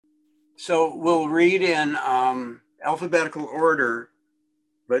So we'll read in alphabetical order,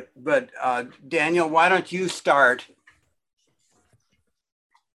 but Daniel, why don't you start?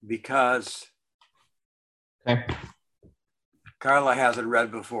 Because Okay. Carla hasn't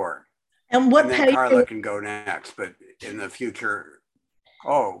read before. And what and then page? Carla can go next, but in the future,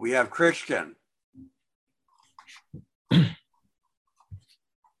 oh, we have Christian.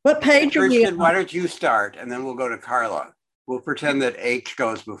 What page are we Christian, on? why don't you start and then we'll go to Carla. We'll pretend that H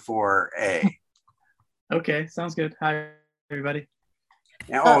goes before A. Okay, sounds good. Hi, everybody.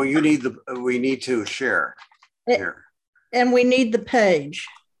 Now, oh, we need to share here. And we need the page.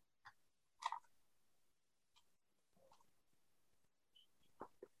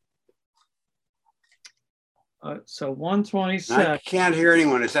 So 127. I can't hear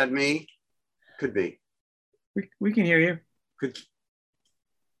anyone. Is that me? Could be. We can hear you. Could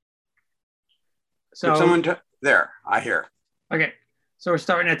So someone there? I hear. okay. So we're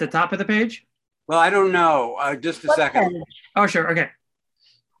starting at the top of the page. Well, I don't know. Just a What second. page? Oh, sure. Okay.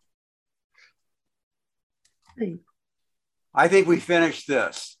 I think we finished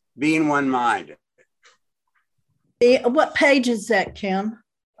this. Being one mind. What page is that, Kim?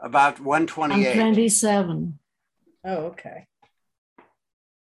 About 128. 27. Oh, okay.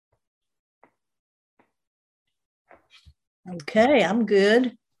 Okay, I'm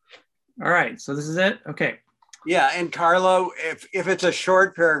good. All right. So this is it. Okay. Yeah, and Carlo, if it's a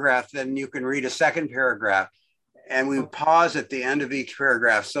short paragraph, then you can read a second paragraph. And we pause at the end of each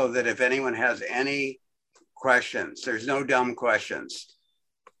paragraph so that if anyone has any questions, there's no dumb questions,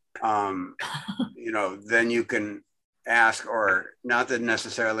 then you can ask, or not that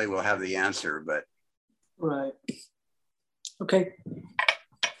necessarily we'll have the answer, but. Right. Okay.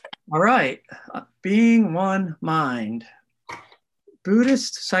 All right. Being one mind.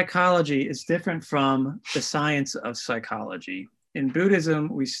 Buddhist psychology is different from the science of psychology. In Buddhism,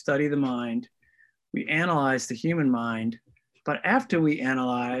 we study the mind, we analyze the human mind, but after we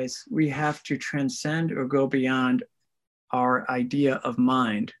analyze, we have to transcend or go beyond our idea of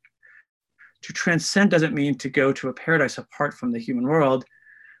mind. To transcend doesn't mean to go to a paradise apart from the human world.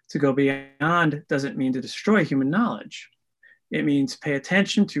 To go beyond doesn't mean to destroy human knowledge. It means pay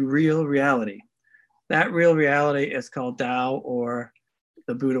attention to real reality. That real reality is called Tao, or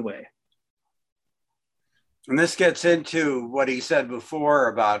the Buddha way. And this gets into what he said before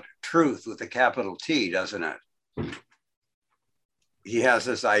about truth with a capital T, doesn't it? He has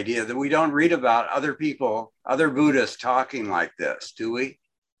this idea that we don't read about other people, other Buddhists talking like this, do we?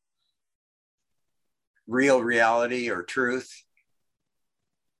 Real reality or truth.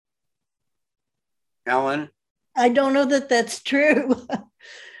 Ellen? I don't know that that's true.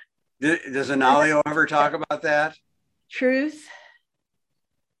 Does Analio ever talk about that? Truth?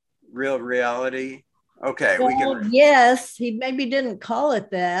 Real reality? Okay, well, we can. Yes, he maybe didn't call it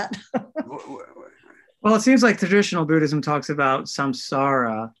that. Well, it seems like traditional Buddhism talks about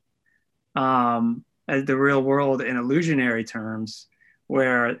samsara as the real world in illusionary terms,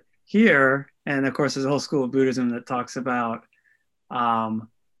 where here, and of course, there's a whole school of Buddhism that talks about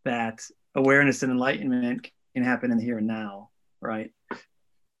that awareness and enlightenment can happen in the here and now, right?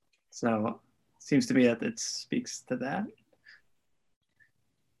 So it seems to me that it speaks to that.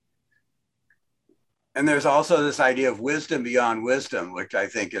 And there's also this idea of wisdom beyond wisdom, which I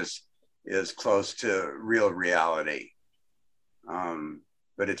think is close to real reality.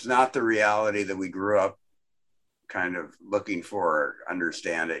 But it's not the reality that we grew up kind of looking for,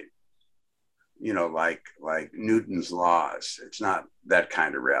 understanding, like Newton's laws. It's not that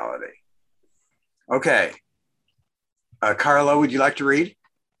kind of reality. Okay. Carlo, would you like to read?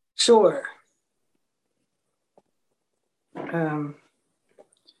 Sure.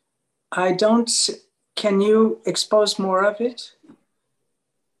 Can you expose more of it?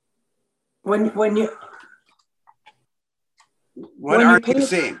 When you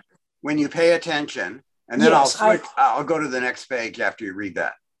seeing? When you pay attention, and then yes, I'll go to the next page after you read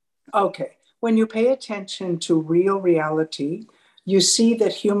that. Okay. When you pay attention to real reality, you see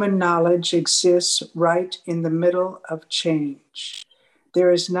that human knowledge exists right in the middle of change.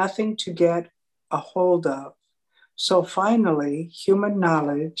 There is nothing to get a hold of. So finally, human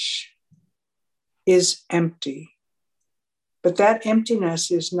knowledge is empty. But that emptiness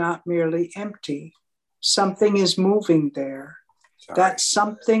is not merely empty. Something is moving there. Sorry. That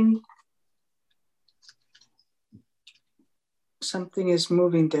something is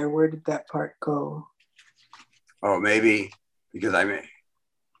moving there. Where did that part go? Oh, maybe because I may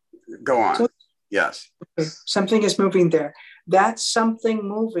go on. Yes. Okay. Something is moving there. That something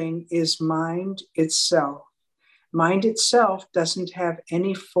moving is mind itself. Mind itself doesn't have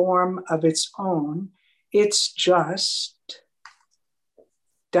any form of its own. It's just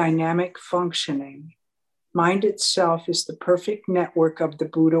dynamic functioning. Mind itself is the perfect network of the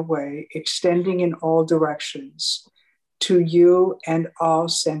Buddha way, extending in all directions to you and all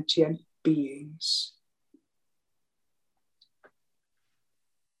sentient beings.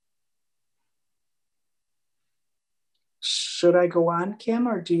 Should I go on, Kim,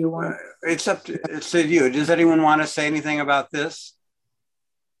 or do you want? It's to you. Does anyone want to say anything about this?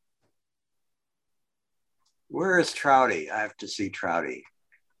 Where is Trouty? I have to see Trouty.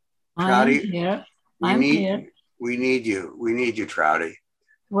 I'm Trouty, here. we I'm need here. we need you. We need you, Trouty.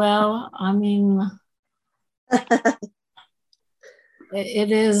 Well, I mean,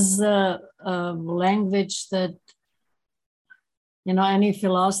 it is a language that, you know, any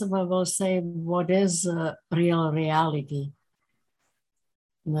philosopher will say, what is real reality?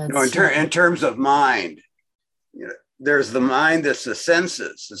 No, in terms of mind, you know, there's the mind that's the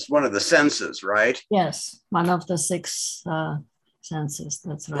senses. It's one of the senses, right? Yes, one of the six senses.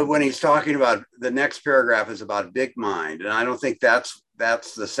 That's right. But when he's talking about, the next paragraph is about big mind, and I don't think that's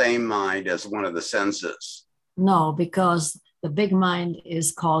the same mind as one of the senses. No, because the big mind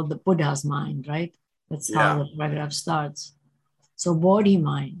is called the Buddha's mind, right? That's how the paragraph starts. So Bodhi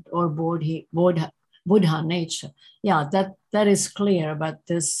mind or Buddha nature. Yeah, that is clear, but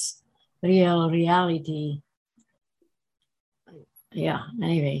this real reality, yeah,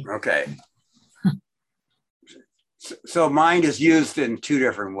 anyway. Okay. So mind is used in two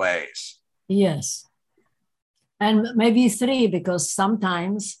different ways. Yes. And maybe three, because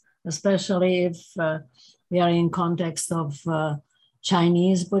sometimes, especially if we are in context of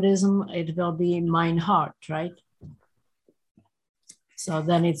Chinese Buddhism, it will be mind-heart, right? So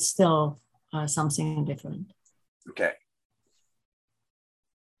then it's still something different. Okay.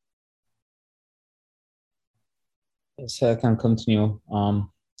 So I can continue.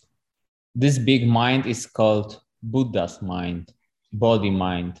 This big mind is called Buddha's mind, body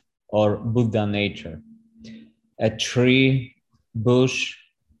mind, or Buddha nature. A tree, bush,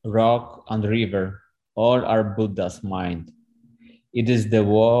 rock, and river, all are Buddha's mind. It is the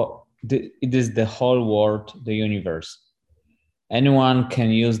whole world, the universe. Anyone can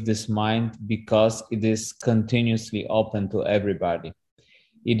use this mind because it is continuously open to everybody.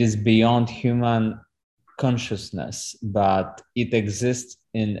 It is beyond human consciousness, but it exists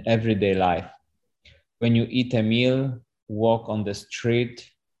in everyday life. When you eat a meal, walk on the street,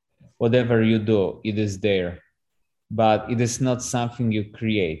 whatever you do, it is there. But it is not something you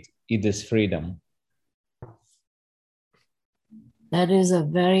create, it is freedom. That is a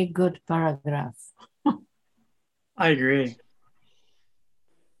very good paragraph. I agree.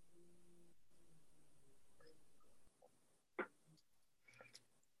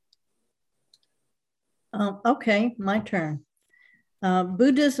 Okay, my turn.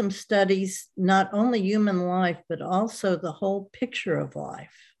 Buddhism studies not only human life, but also the whole picture of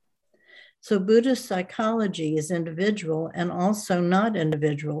life. So Buddhist psychology is individual and also not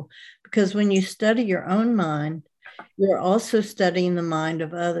individual, because when you study your own mind, you're also studying the mind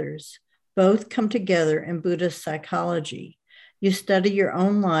of others. Both come together in Buddhist psychology. You study your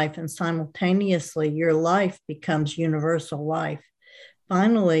own life, and simultaneously your life becomes universal life.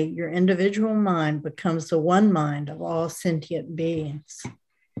 Finally, your individual mind becomes the one mind of all sentient beings.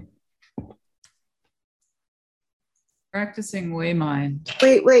 Practicing way mind.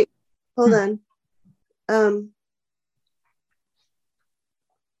 Wait, hold on.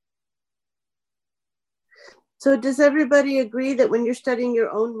 So does everybody agree that when you're studying your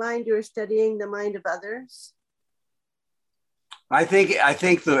own mind, you're studying the mind of others? I think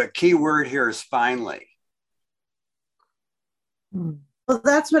the key word here is finally. Well,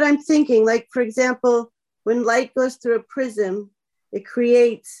 that's what I'm thinking. Like, for example, when light goes through a prism, it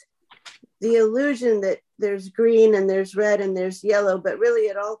creates the illusion that there's green and there's red and there's yellow, but really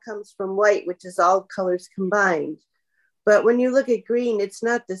it all comes from white, which is all colors combined. But when you look at green, it's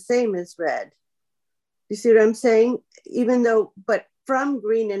not the same as red. You see what I'm saying? But from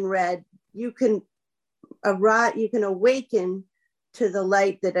green and red, you can awaken to the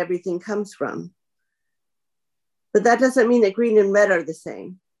light that everything comes from. But that doesn't mean that green and red are the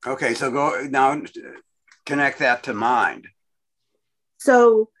same. Okay, so go now, connect that to mind.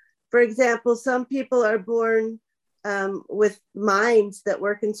 So, for example, some people are born with minds that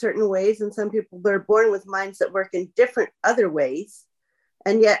work in certain ways, and some people are born with minds that work in different other ways.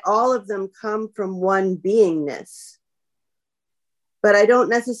 And yet all of them come from one beingness. But I don't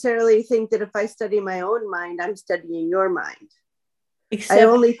necessarily think that if I study my own mind, I'm studying your mind.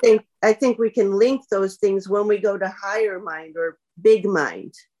 I think we can link those things when we go to higher mind or big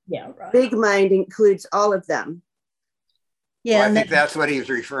mind. Yeah, right. Big mind includes all of them. Yeah, Well, I think that's what he was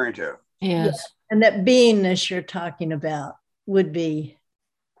referring to. Yes. And that beingness you're talking about would be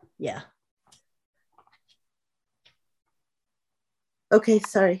Yeah. Okay,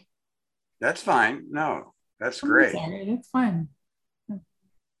 sorry. That's fine. No, that's great. It's fine.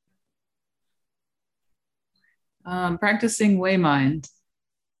 Practicing way mind.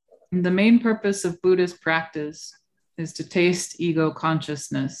 The main purpose of Buddhist practice is to taste ego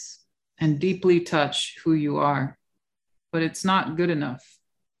consciousness and deeply touch who you are, but it's not good enough.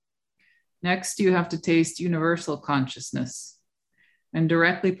 Next, you have to taste universal consciousness and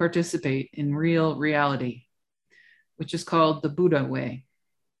directly participate in real reality, which is called the Buddha way.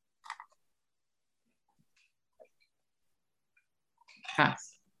 Path.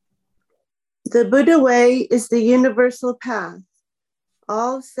 The Buddha way is the universal path.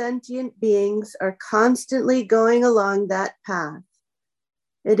 All sentient beings are constantly going along that path.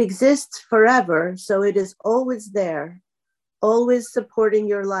 It exists forever, so it is always there, always supporting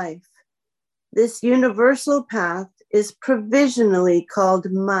your life. This universal path is provisionally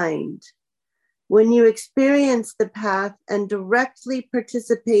called mind. When you experience the path and directly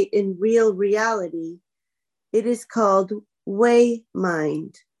participate in real reality, it is called way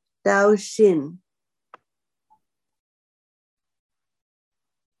mind, Dao Xin.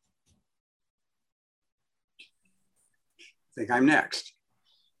 I think I'm next.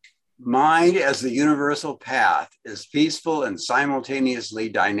 Mind as the universal path is peaceful and simultaneously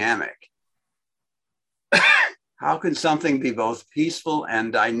dynamic. How can something be both peaceful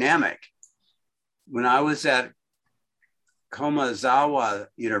and dynamic? When I was at Komazawa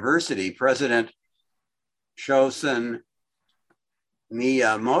University, President Shosun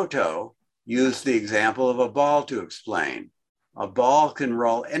Miyamoto used the example of a ball to explain. A ball can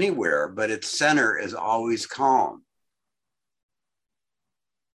roll anywhere, but its center is always calm.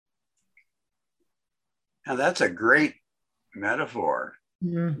 Now that's a great metaphor.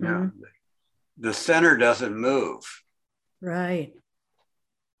 Mm-hmm. Yeah. The center doesn't move. Right.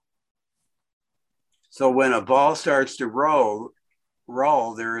 So when a ball starts to roll,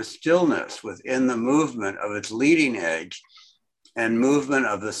 there is stillness within the movement of its leading edge and movement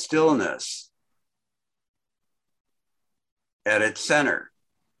of the stillness at its center.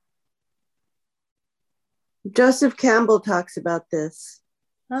 Joseph Campbell talks about this.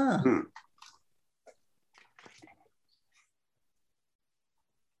 Oh.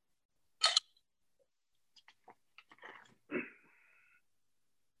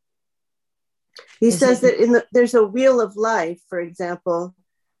 He says that there's a wheel of life, for example,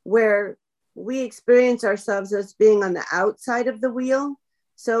 where we experience ourselves as being on the outside of the wheel.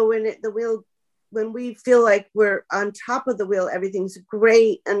 So when we feel like we're on top of the wheel, everything's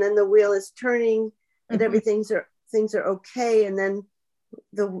great, and then the wheel is turning, and things are okay, and then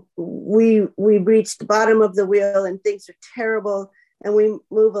we reach the bottom of the wheel, and things are terrible, and we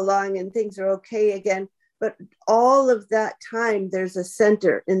move along, and things are okay again. But all of that time, there's a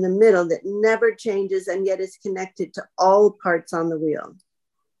center in the middle that never changes and yet is connected to all parts on the wheel.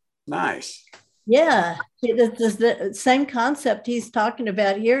 Nice. Yeah, it's the same concept he's talking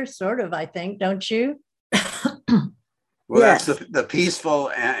about here, sort of, I think, don't you? Well, Yes. That's the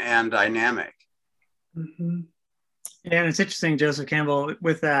peaceful and dynamic. Mm-hmm. Yeah, and it's interesting, Joseph Campbell,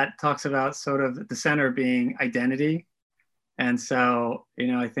 with that, talks about sort of the center being identity. And so,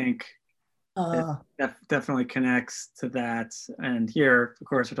 I think it definitely connects to that. And here, of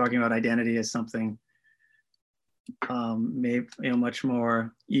course, we're talking about identity as something maybe much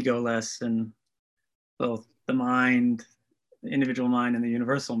more egoless, and both the mind, the individual mind, and the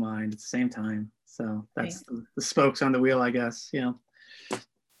universal mind at the same time. So that's the spokes on the wheel, I guess.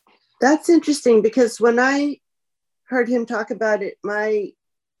 That's interesting, because when I heard him talk about it,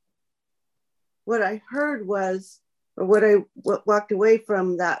 what I heard was, or what I walked away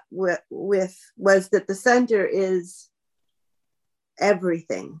from that with was that the center is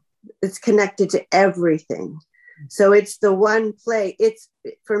everything. It's connected to everything. So it's the one play. It's,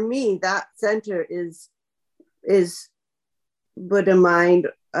 for me, that center is Buddha mind,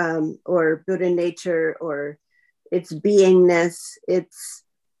 or Buddha nature, or its beingness. It's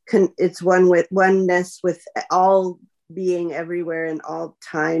oneness with all being everywhere and all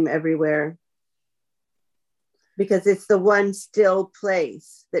time everywhere. Because it's the one still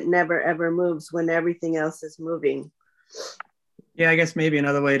place that never ever moves when everything else is moving. Yeah, I guess maybe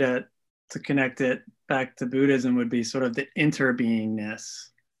another way to connect it back to Buddhism would be sort of the interbeingness.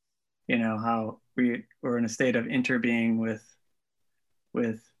 How we're in a state of interbeing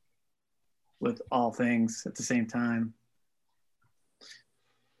with all things at the same time.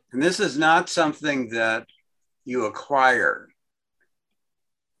 And this is not something that you acquire.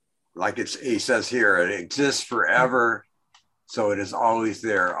 Like he says here, it exists forever, so it is always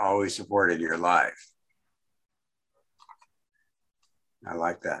there, always supporting your life. I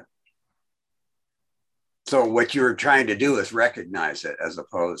like that. So what you're trying to do is recognize it as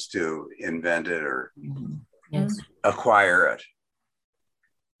opposed to invent it or Yes. acquire it.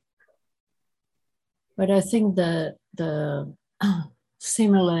 But I think the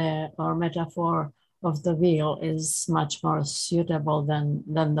simile or metaphor of the wheel is much more suitable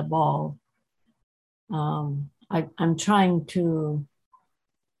than the ball. I'm trying to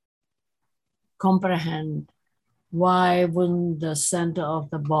comprehend why wouldn't the center of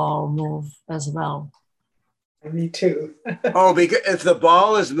the ball move as well? Me too. Oh, because if the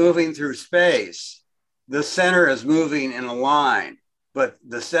ball is moving through space, the center is moving in a line, but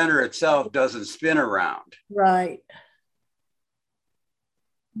the center itself doesn't spin around. Right.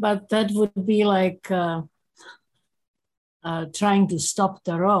 But that would be like trying to stop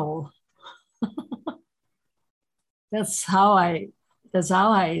the roll. That's how I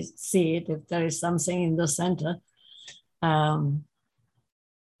see it. If there is something in the center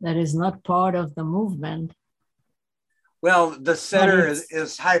that is not part of the movement. Well, the center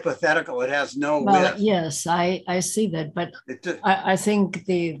is hypothetical. It has no width. Yes, I see that, but I think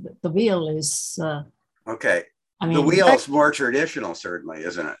the wheel is okay. I mean, the wheel is more traditional, certainly,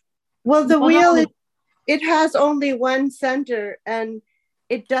 isn't it? Well, the wheel it has only one center, and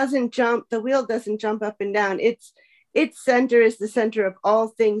it doesn't jump. The wheel doesn't jump up and down. Its center is the center of all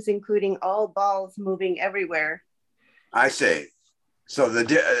things, including all balls moving everywhere. I see. So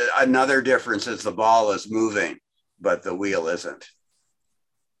another difference is the ball is moving, but the wheel isn't.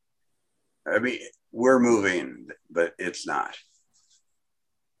 I mean, we're moving, but it's not.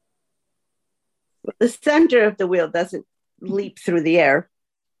 The center of the wheel doesn't leap through the air.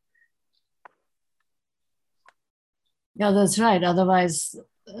 Yeah, that's right. Otherwise,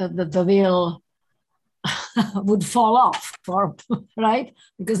 the wheel would fall off, right?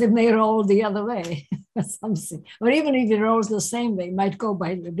 Because it may roll the other way, something. Or even if it rolls the same way, it might go by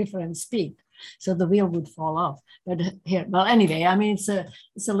a different speed. So the wheel would fall off. But here, well, anyway, I mean, it's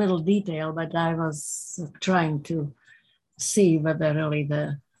a little detail, but I was trying to see whether really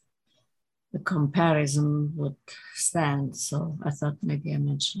the comparison would stand. So I thought maybe I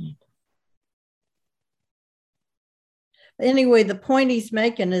mentioned it. Anyway, the point he's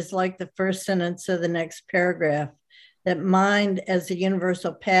making is like the first sentence of the next paragraph, that mind as a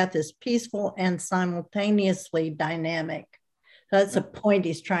universal path is peaceful and simultaneously dynamic. So that's a point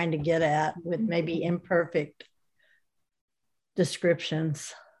he's trying to get at with maybe imperfect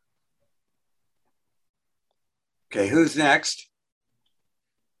descriptions. Okay, who's next?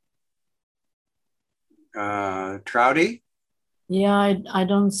 Trouty? Yeah,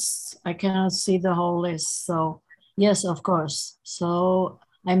 I cannot see the whole list. So yes, of course. So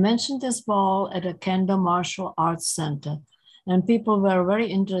I mentioned this ball at a Kendo Martial Arts Center, and people were very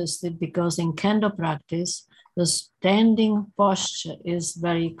interested because in Kendo practice, the standing posture is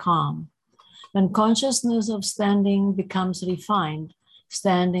very calm. When consciousness of standing becomes refined,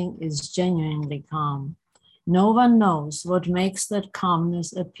 standing is genuinely calm. No one knows what makes that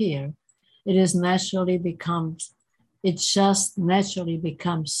calmness appear. It just naturally becomes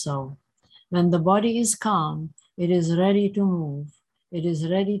so. When the body is calm, it is ready to move. It is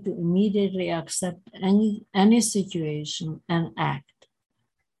ready to immediately accept any situation and act.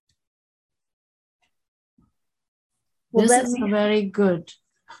 Well, this is very good.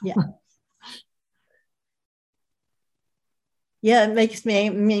 Yeah. Yeah, it makes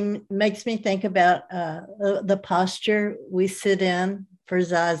me think about the posture we sit in for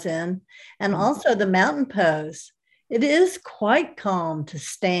Zazen, and also the mountain pose. It is quite calm to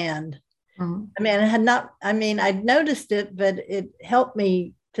stand. I mean, I'd noticed it, but it helped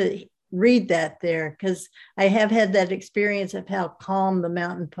me to read that there, because I have had that experience of how calm the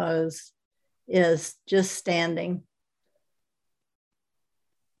mountain pose is, just standing.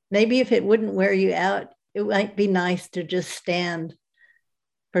 Maybe if it wouldn't wear you out, it might be nice to just stand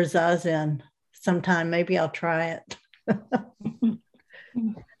for Zazen sometime. Maybe I'll try it.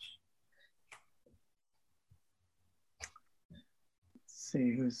 See,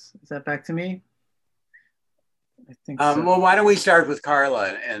 is that back to me? I think so. Well, why don't we start with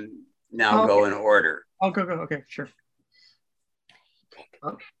Carla and now go in order? I'll go. Okay, sure.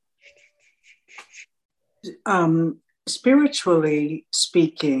 Spiritually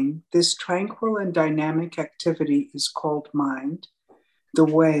speaking, this tranquil and dynamic activity is called mind, the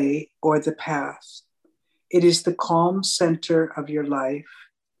way, or the path. It is the calm center of your life,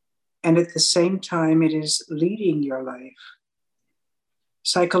 and at the same time, it is leading your life.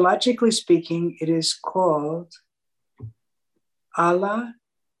 Psychologically speaking, it is called Allah.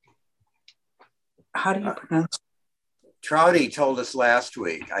 How do you pronounce it? Trouty told us last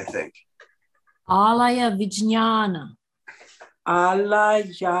week, I think. Alaya Vijnana.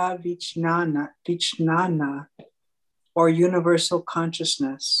 Alaya Vijnana, or universal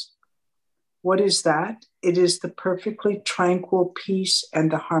consciousness. What is that? It is the perfectly tranquil peace and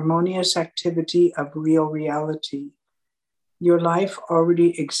the harmonious activity of real reality. Your life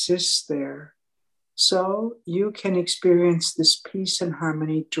already exists there, so you can experience this peace and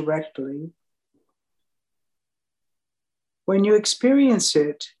harmony directly. When you experience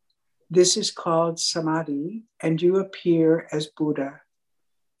it, this is called samadhi, and you appear as Buddha.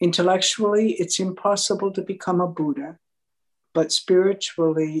 Intellectually, it's impossible to become a Buddha, but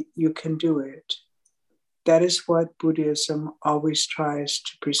spiritually, you can do it. That is what Buddhism always tries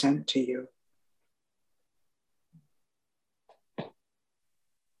to present to you.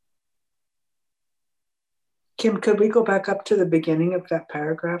 Kim, could we go back up to the beginning of that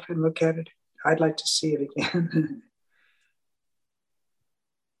paragraph and look at it? I'd like to see it again.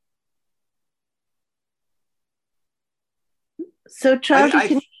 So,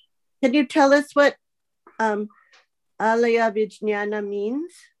 Charlie, can you tell us what Alaya Vijnana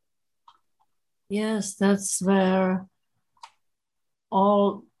means? Yes, that's where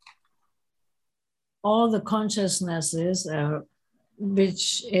all the consciousness is,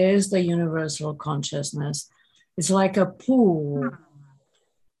 which is the universal consciousness. It's like a pool,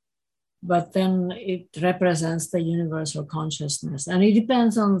 but then it represents the universal consciousness. And it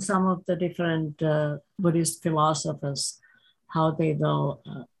depends on some of the different Buddhist philosophers, how they will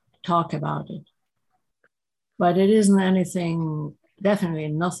talk about it. But it isn't anything, definitely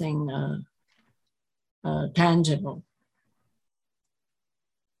nothing tangible.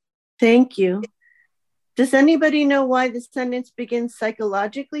 Thank you. Does anybody know why the sentence begins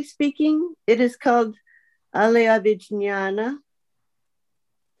psychologically speaking? It is called Alaya Vijnana.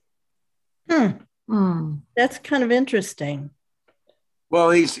 That's kind of interesting.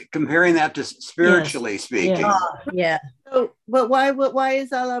 Well, he's comparing that to spiritually speaking. Yes. Yeah. So, but why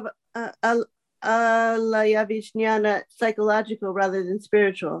is Alaya Vijnana psychological rather than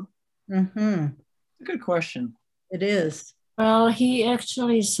spiritual? Good question. It is. Well, he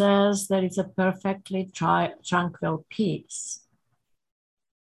actually says that it's a perfectly tranquil peace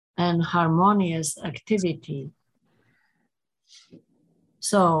and harmonious activity.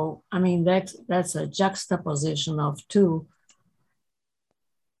 So, I mean, that's a juxtaposition of two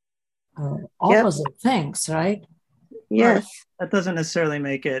opposite things, right? Yes. That doesn't necessarily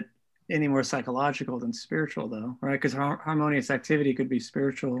make it any more psychological than spiritual, though, right? Because harmonious activity could be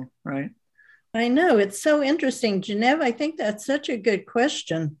spiritual, right? I know, it's so interesting. Geneva, I think that's such a good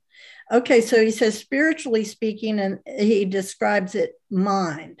question. Okay, so he says, spiritually speaking, and he describes it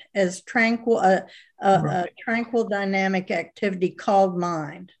mind as tranquil, a tranquil dynamic activity called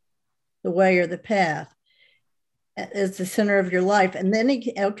mind, the way or the path is the center of your life. And then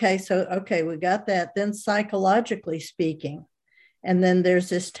we got that. Then psychologically speaking, and then there's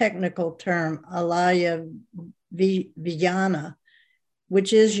this technical term, Alaya Vijnana,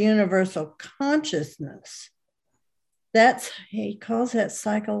 which is universal consciousness. He calls that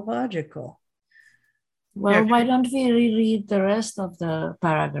psychological. Well, why don't we reread the rest of the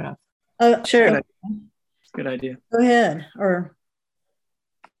paragraph? Sure. Good idea. Go ahead.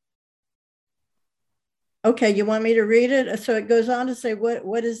 Okay, you want me to read it? So it goes on to say,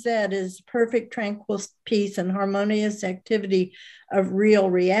 what is that? Is perfect, tranquil peace and harmonious activity of real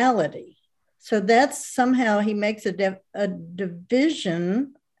reality. So that's somehow he makes a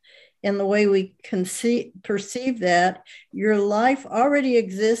division in the way we perceive that. Your life already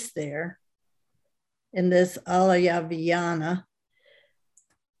exists there in this Alaya Vijnana.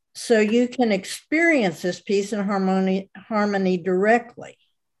 So you can experience this peace and harmony directly.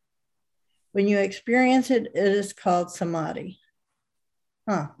 When you experience it, it is called samadhi.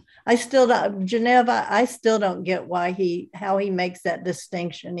 I still don't, Geneva, I still don't get how he makes that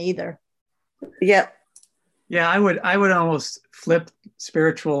distinction either. Yep. Yeah, I would almost flip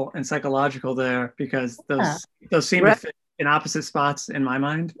spiritual and psychological there, because those seem to fit in opposite spots in my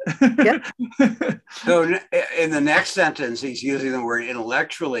mind. Yep. So in the next sentence, he's using the word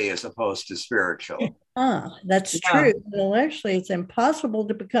intellectually as opposed to spiritual. That's true. Intellectually, it's impossible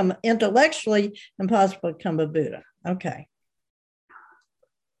to become intellectually impossible to become a Buddha. Okay.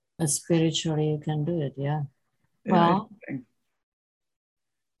 But spiritually, you can do it. Yeah.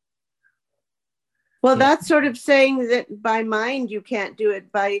 Well, that's sort of saying that by mind you can't do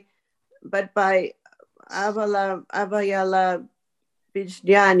it, but by Avayala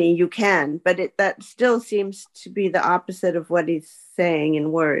Vijnani you can. But that still seems to be the opposite of what he's saying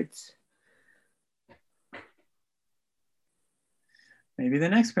in words. Maybe the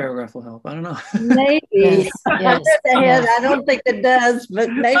next paragraph will help. I don't know. Maybe. Yes. I don't think it does,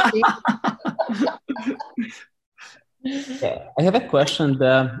 but maybe. Yeah, I have a question.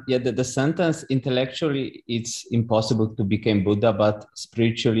 The sentence intellectually it's impossible to become Buddha, but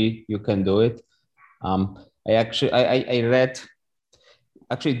spiritually you can do it. I read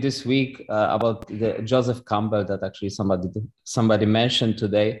actually this week about the Joseph Campbell that actually somebody mentioned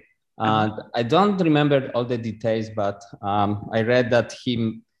today. And I don't remember all the details, but I read that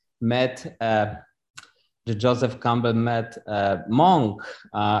he met Joseph Campbell met a monk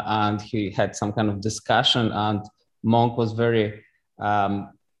and he had some kind of discussion, and monk was very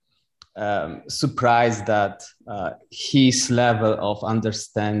surprised that his level of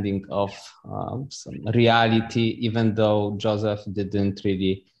understanding of some reality, even though Joseph didn't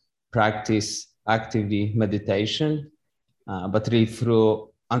really practice actively meditation, but really through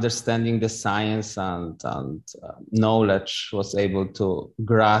understanding the science and knowledge was able to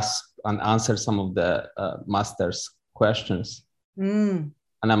grasp and answer some of the master's questions. And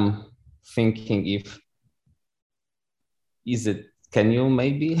I'm thinking can you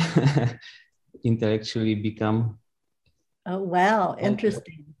maybe intellectually become? Oh, wow,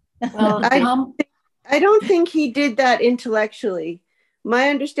 interesting. Well, I don't think he did that intellectually. My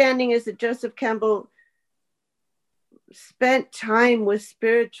understanding is that Joseph Campbell spent time with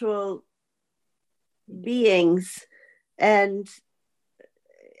spiritual beings, and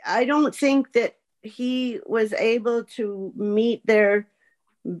I don't think that he was able to meet their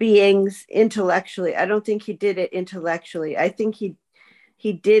beings intellectually. I don't think he did it intellectually. I think he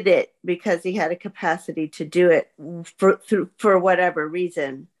did it because he had a capacity to do it for whatever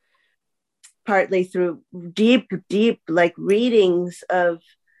reason, partly through deep like readings of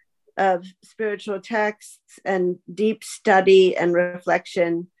spiritual texts and deep study and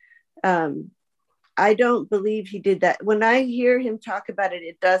reflection. I don't believe he did that. When I hear him talk about it,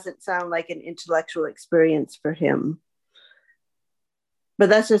 it doesn't sound like an intellectual experience for him. But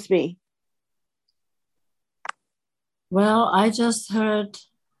that's just me. Well, I just heard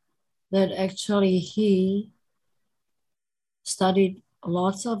that actually he studied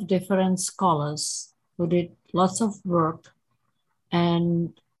lots of different scholars who did lots of work,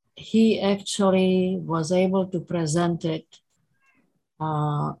 and he actually was able to present it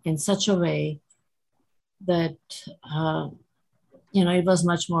in such a way that it was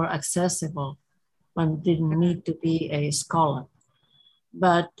much more accessible. One didn't need to be a scholar.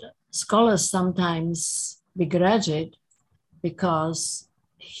 But scholars sometimes begrudge it because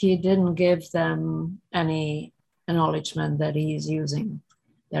he didn't give them any acknowledgement that he is using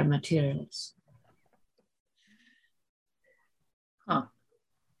their materials. Huh.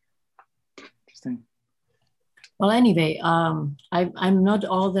 Interesting. Well, anyway, I'm not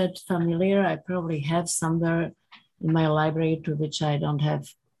all that familiar. I probably have somewhere in my library to which I don't have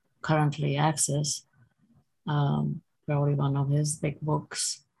currently access. Probably one of his big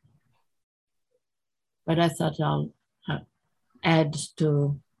books. But I thought I'll add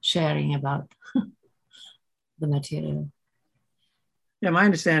to sharing about the material. Yeah, my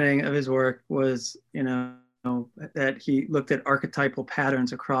understanding of his work was, that he looked at archetypal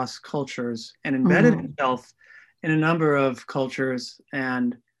patterns across cultures and embedded himself in a number of cultures.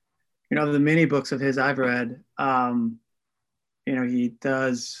 And, the many books of his I've read, he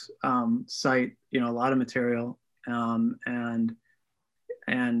does cite, a lot of material. And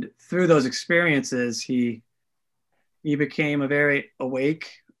through those experiences, he became a very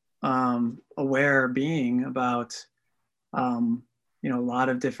awake, aware being about, a lot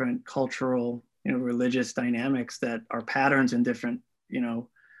of different cultural, religious dynamics that are patterns in different,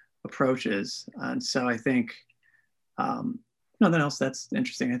 approaches. And so I think, nothing else that's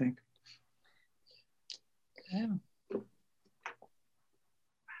interesting, I think. Yeah.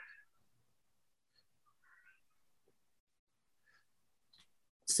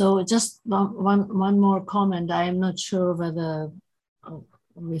 So just one more comment. I am not sure whether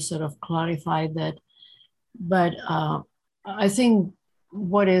we sort of clarified that, but I think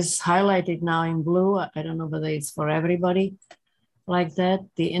what is highlighted now in blue, I don't know whether it's for everybody like that.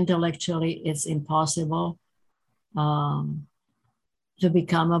 The intellectually it's impossible to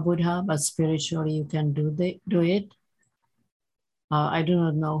become a Buddha, but spiritually you can do it. I do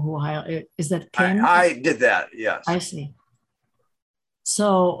not know who is that Ken? I did that, yes. I see.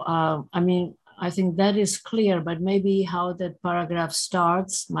 So, I think that is clear, but maybe how that paragraph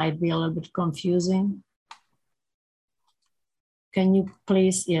starts might be a little bit confusing. Can you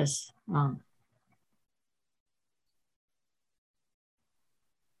please, yes.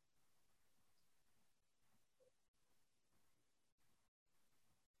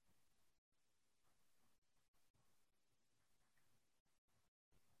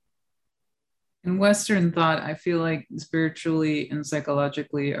 In Western thought, I feel like spiritually and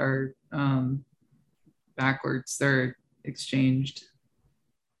psychologically are backwards. They're exchanged.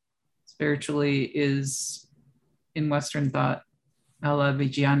 Spiritually is, in Western thought, Ella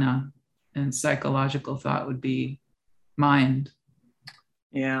Vijnana, and psychological thought would be mind.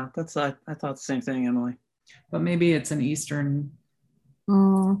 Yeah, that's I thought the same thing, Emily. But maybe it's an Eastern.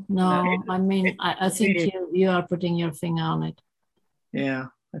 No, I mean, I think you are putting your finger on it. Yeah,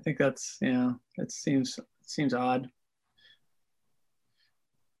 I think that's, yeah, it seems odd.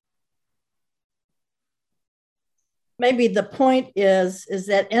 Maybe the point is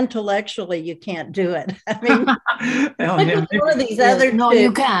that intellectually you can't do it. I mean, one of these other no, two.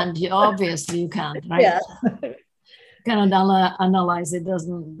 you can't. Obviously, you can't, right? Yeah. Cannot analyze it.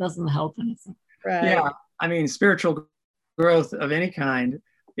 Doesn't help anything. Right. Yeah, I mean, spiritual growth of any kind,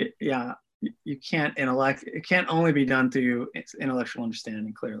 you can't intellect. It can't only be done through intellectual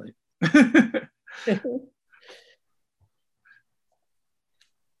understanding. Clearly.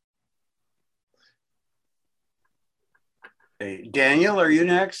 Hey, Daniel, are you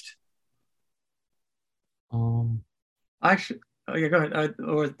next? Actually, oh yeah, go ahead.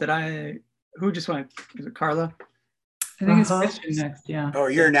 Or did I? Who just went? Is it Carla? I think it's Christian next. Yeah. Oh,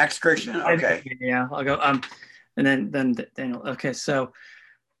 you're next, Christian. Okay. Yeah, I'll go. And then Daniel. Okay, so,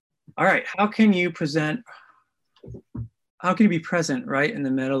 all right. How can you be present, right, in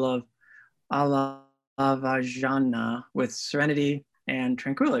the middle of Alavajana with serenity and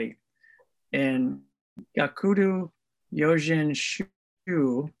tranquility? In Gakudu Yojin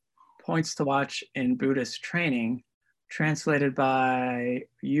Shu points to watch in Buddhist training, translated by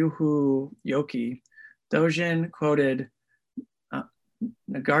Yuhu Yoki, Dojin quoted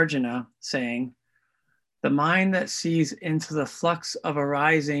Nagarjuna saying, "The mind that sees into the flux of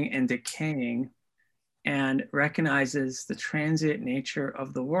arising and decaying and recognizes the transient nature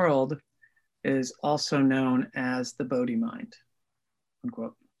of the world is also known as the Bodhi mind."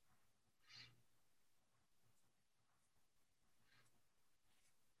 Unquote.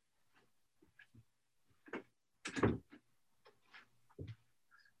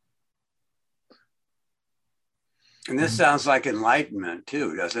 And this sounds like enlightenment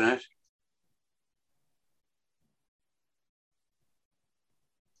too, doesn't it?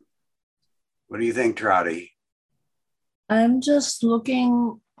 What do you think, Trotty? I'm just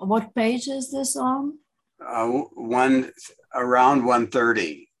looking, what page is this on? Around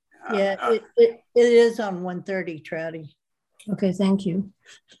 130. Yeah, it is on 130, Trouty. Okay, thank you.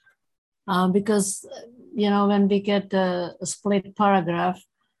 Because, when we get a split paragraph,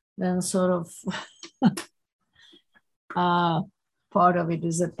 then sort of part of it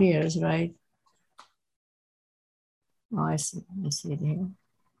disappears, right? Oh, I see it here.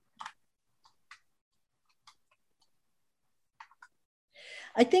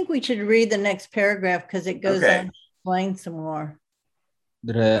 I think we should read the next paragraph because it goes on to explain some more.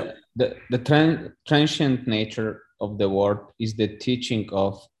 The transient nature of the world is the teaching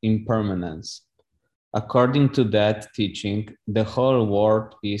of impermanence. According to that teaching, the whole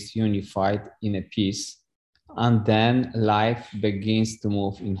world is unified in a piece, and then life begins to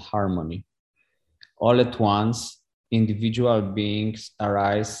move in harmony. All at once, individual beings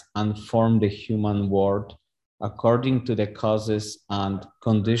arise and form the human world according to the causes and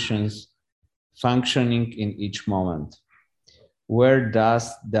conditions functioning in each moment. Where does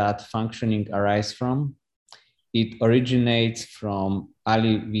that functioning arise from? It originates from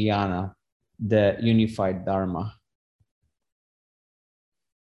Alivijnana, the unified Dharma.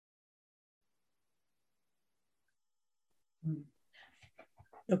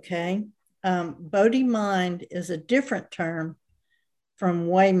 Okay. Bodhi mind is a different term from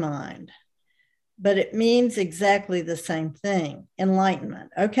way mind, but it means exactly the same thing,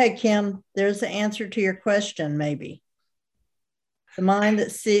 enlightenment. Okay, Kim, there's the answer to your question, maybe. The mind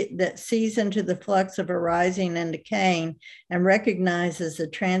that sees into the flux of arising and decaying and recognizes the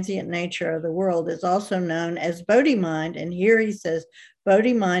transient nature of the world is also known as Bodhi mind. And here he says,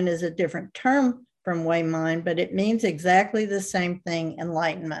 Bodhi mind is a different term from way mind, but it means exactly the same thing,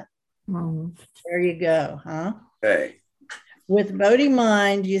 enlightenment. Mm. There you go, huh? Okay. With Bodhi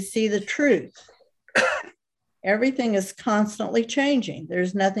mind, you see the truth. Everything is constantly changing.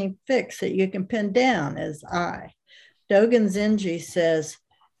 There's nothing fixed that you can pin down as I. Dogen Zenji says,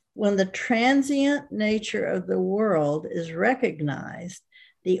 when the transient nature of the world is recognized,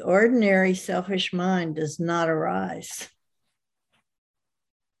 the ordinary selfish mind does not arise.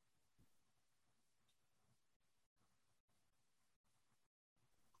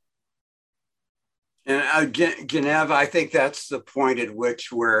 And Geneva, I think that's the point at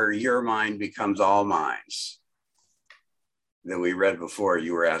which where your mind becomes all minds that we read before.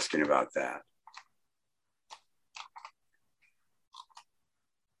 You were asking about that.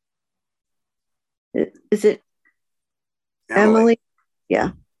 Is it Emily?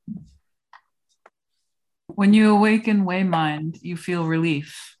 Yeah. When you awaken way mind, you feel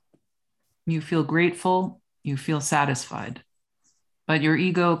relief. You feel grateful. You feel satisfied. But your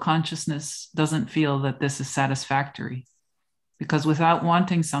ego consciousness doesn't feel that this is satisfactory, because without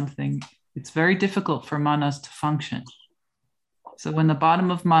wanting something, it's very difficult for manas to function. So when the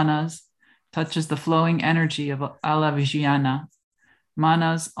bottom of manas touches the flowing energy of alavijnana,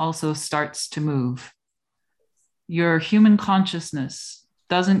 manas also starts to move. Your human consciousness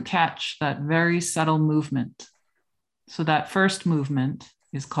doesn't catch that very subtle movement. So that first movement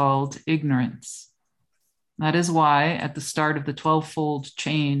is called ignorance. That is why at the start of the 12-fold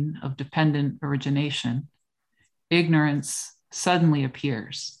chain of dependent origination, ignorance suddenly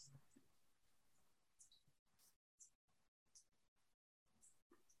appears.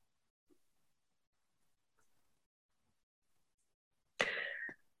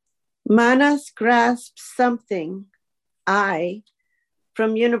 Manas grasps something, I,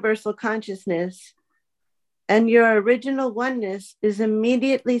 from universal consciousness, and your original oneness is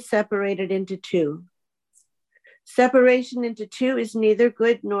immediately separated into two. Separation into two is neither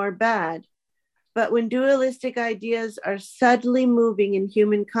good nor bad, but when dualistic ideas are subtly moving in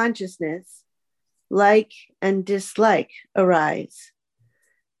human consciousness, like and dislike arise.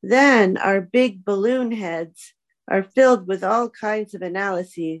 Then our big balloon heads are filled with all kinds of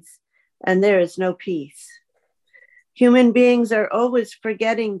analyses, and there is no peace. Human beings are always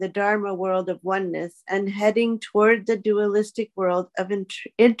forgetting the Dharma world of oneness and heading toward the dualistic world of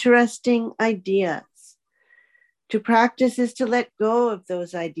interesting ideas. To practice is to let go of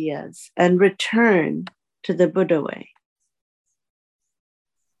those ideas and return to the Buddha way.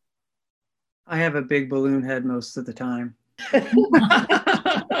 I have a big balloon head most of the time.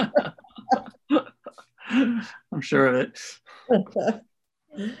 I'm sure of it.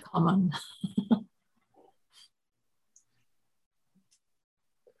 Common.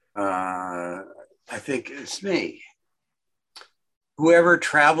 I think it's me. Whoever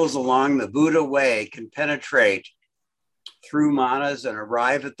travels along the Buddha way can penetrate through manas and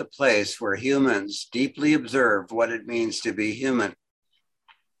arrive at the place where humans deeply observe what it means to be human.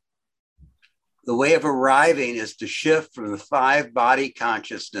 The way of arriving is to shift from the 5 body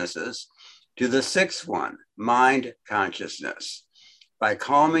consciousnesses to the 6th one, mind consciousness. By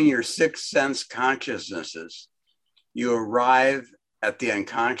calming your 6 sense consciousnesses, you arrive at the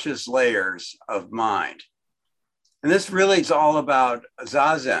unconscious layers of mind. And this really is all about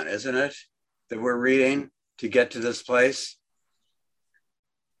Zazen, isn't it? That we're reading to get to this place.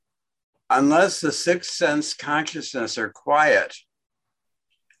 Unless the 6 sense consciousness are quiet,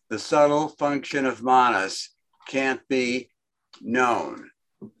 the subtle function of manas can't be known.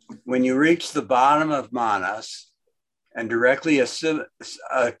 When you reach the bottom of manas and directly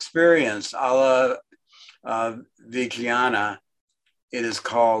experience ala vijnana, it is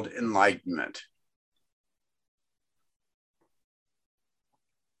called enlightenment.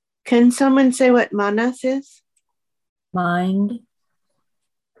 Can someone say what manas is? Mind.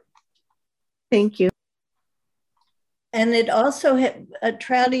 Thank you. And it also had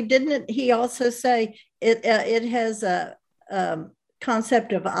Trouty, didn't it? He also say it has a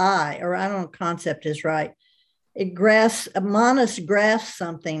concept of I, or I don't know, concept is right. It grasps, manas grasps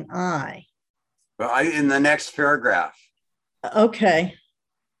something I. Well, in the next paragraph. Okay.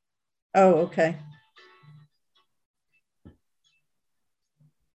 Oh, okay.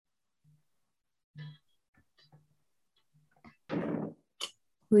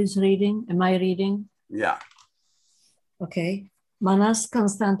 Who is reading? Am I reading? Yeah. Okay. Manas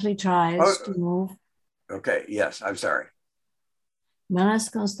constantly tries to move. Okay, yes, I'm sorry. Manas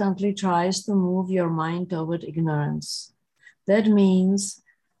constantly tries to move your mind toward ignorance. That means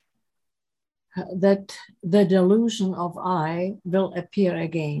that the delusion of I will appear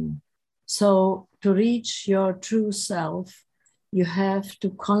again. So to reach your true self, you have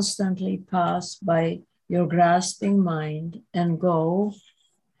to constantly pass by your grasping mind and go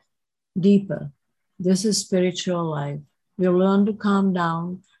deeper. This is spiritual life. You learn to calm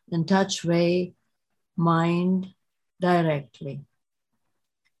down and touch way mind directly.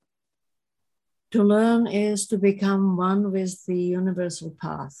 To learn is to become one with the universal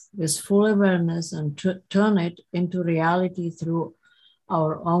path, with full awareness, and to turn it into reality through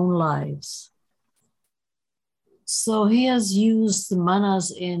our own lives. So he has used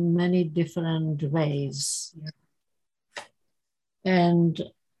manas in many different ways. And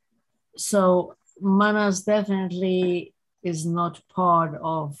so manas definitely is not part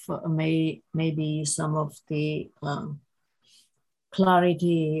of maybe some of the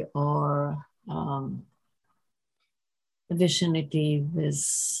clarity or vicinity with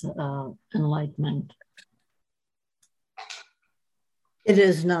enlightenment. It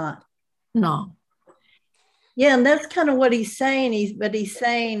is not. No. Yeah, and that's kind of what he's saying. He's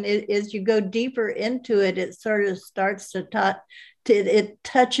saying as you go deeper into it, it sort of starts to touch. It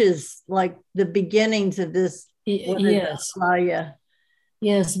touches like the beginnings of this. Yes. Maya.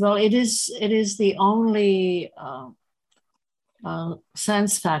 Yes. Well, it is the only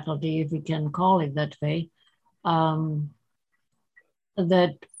sense faculty, if we can call it that way,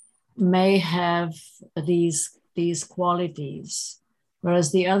 that may have these qualities,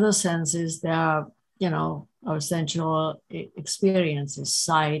 whereas the other senses, they are, our sensual experiences: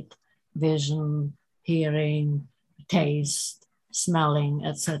 sight, vision, hearing, taste, smelling,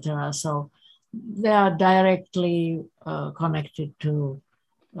 etc. So they are directly connected to,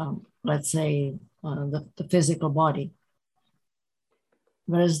 let's say, the physical body.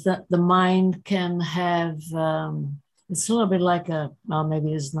 Whereas the mind can have, it's a little bit like well,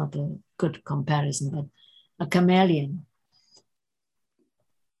 maybe it's not a good comparison, but a chameleon.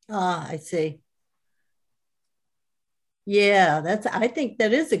 Ah, I see. Yeah, I think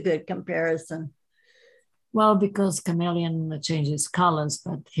that is a good comparison. Well, because chameleon changes colors,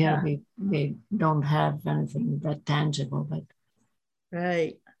 but here we don't have anything that tangible, but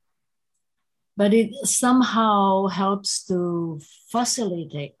right. But it somehow helps to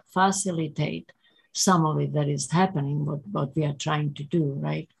facilitate some of it that is happening, what we are trying to do,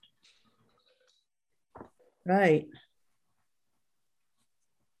 right? Right.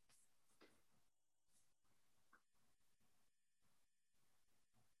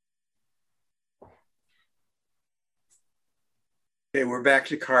 Okay, we're back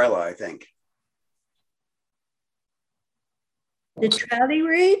to Carla, I think. Did Trouty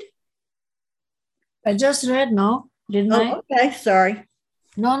read? I just read, no, didn't I? Okay, sorry.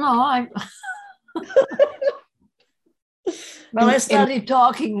 No, I. Well, I started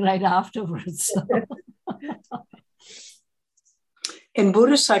talking right afterwards. So. In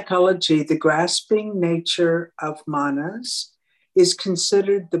Buddhist psychology, the grasping nature of manas is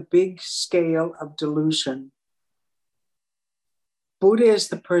considered the big scale of delusion. Buddha is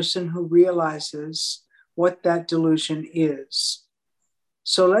the person who realizes what that delusion is.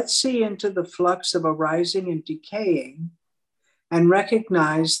 So let's see into the flux of arising and decaying and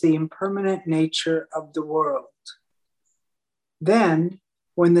recognize the impermanent nature of the world. Then,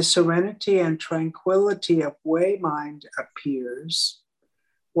 when the serenity and tranquility of way mind appears,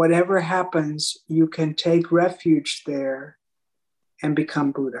 whatever happens, you can take refuge there and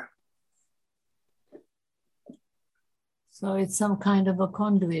become Buddha. So it's some kind of a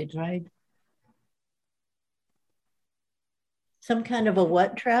conduit, right? Some kind of a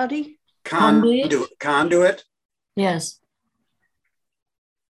what, Trouty? Conduit? Yes.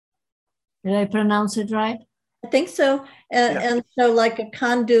 Did I pronounce it right? I think so. And so like a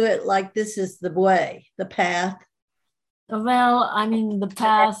conduit, like this is the way, the path. Well, I mean, the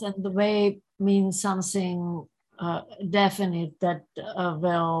path and the way means something definite that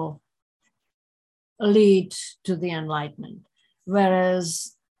will lead to the enlightenment.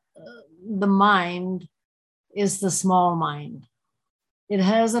 Whereas the mind is the small mind. It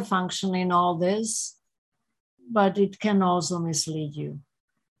has a function in all this, but it can also mislead you.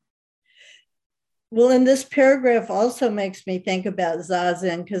 Well, and this paragraph also makes me think about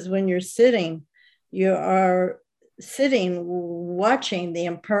Zazen, because when you're sitting, you are sitting watching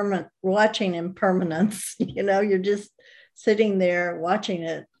impermanence. You're just sitting there watching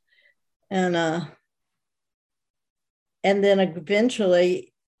it. And then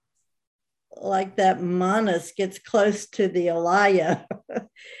eventually, like that manas gets close to the alaya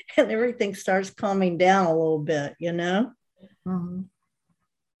and everything starts calming down a little bit, Mm-hmm.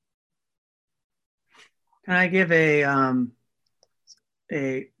 Can I give a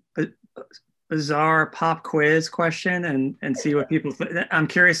bizarre pop quiz question and see what people? I'm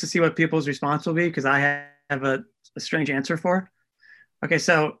curious to see what people's response will be because I have a strange answer for. Okay,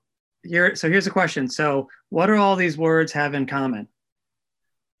 so here's a question. So, what do all these words have in common?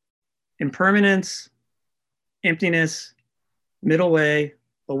 Impermanence, emptiness, middle way,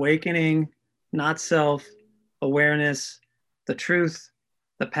 awakening, not self, awareness, the truth,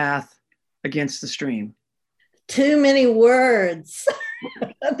 the path, against the stream. Too many words.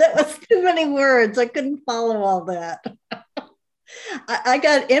 That was too many words. I couldn't follow all that. I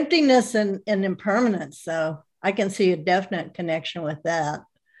got emptiness and impermanence, so I can see a definite connection with that.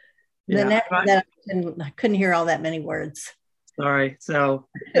 Yeah, then after that, I couldn't hear all that many words. Sorry. So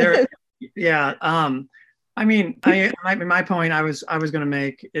there, yeah. I mean, my point I was going to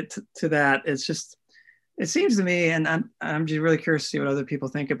make it to that. It's just, it seems to me, and I'm just really curious to see what other people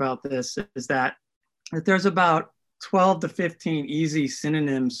think about this, is that there's about 12 to 15 easy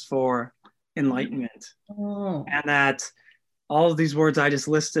synonyms for enlightenment. Oh. And that all of these words I just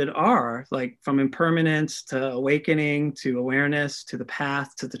listed are like from impermanence to awakening to awareness to the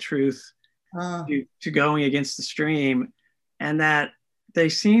path to the truth to going against the stream. And that they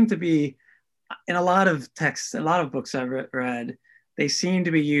seem to be, in a lot of texts, a lot of books I've read, they seem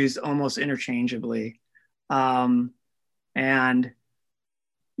to be used almost interchangeably. And,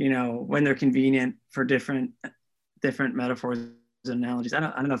 you know, when they're convenient for different metaphors and analogies. I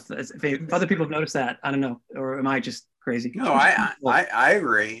don't know if other people have noticed that. I don't know, or am I just crazy? No, I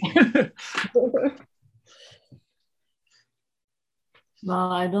agree.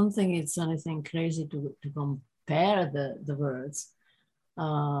 Well, I don't think it's anything crazy to compare the words.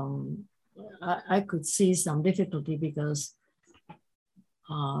 I could see some difficulty because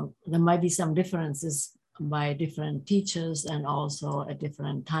there might be some differences by different teachers and also at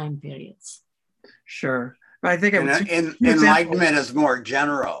different time periods. Sure. I think enlightenment is more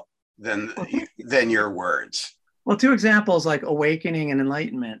general than your words. Well, two examples like awakening and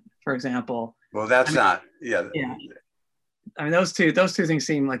enlightenment, for example. Well, that's not. Yeah. I mean, those two things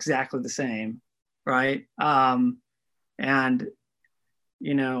seem like exactly the same, right? And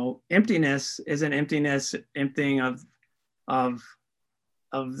you know, emptiness isn't emptiness, emptying of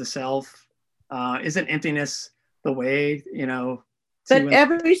the self. Isn't emptiness the way, you know? But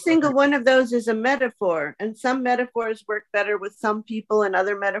every single one of those is a metaphor, and some metaphors work better with some people and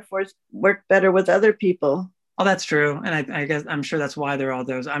other metaphors work better with other people. Oh, that's true. And I guess I'm sure that's why they're all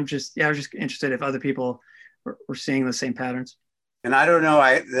those. I was just interested if other people were seeing the same patterns. And I don't know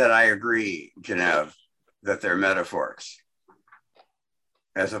that I agree, Genevieve, that they're metaphors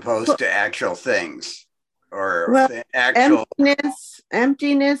as opposed to actual things or actual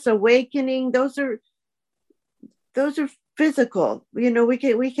emptiness, awakening. Those are physical. You know, we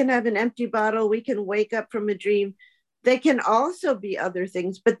can have an empty bottle. We can wake up from a dream. They can also be other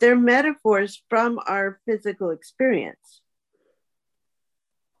things, but they're metaphors from our physical experience.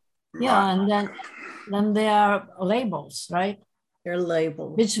 Yeah, and then they are labels, right? They're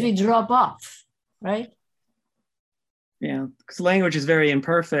labels, which we drop off, right? Yeah, because language is very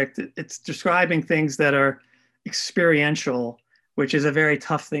imperfect. It's describing things that are experiential, which is a very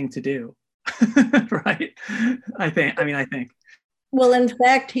tough thing to do. Right? I think. Well, in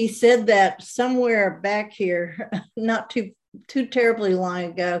fact, he said that somewhere back here, not too terribly long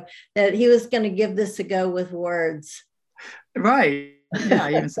ago, that he was going to give this a go with words. Right. Yeah,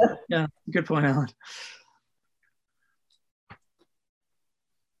 even so. Yeah, good point, Alan.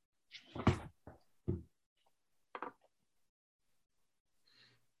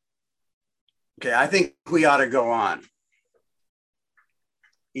 Okay, I think we ought to go on.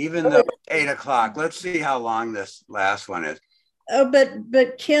 Even though 8 o'clock, let's see how long this last one is. Oh,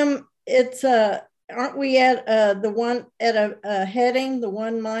 but Kim, it's aren't we at the one at a heading, the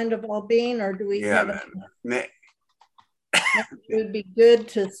one mind of all being, or do we have it would be good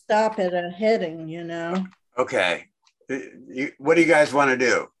to stop at a heading, you know? Okay. What do you guys want to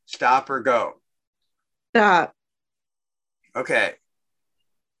do? Stop or go? Stop. Okay.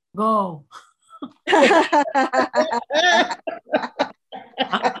 Go.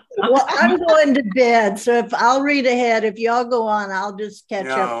 Well, I'm going to bed, so if I'll read ahead, if y'all go on, I'll just catch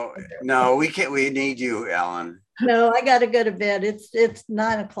up. No, we can't. We need you, Ellen. No, I got to go to bed. It's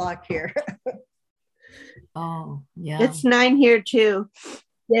 9 o'clock here. Oh, yeah. It's 9 here too.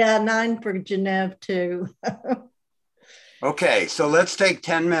 Yeah, 9 for Genevieve too. Okay, so let's take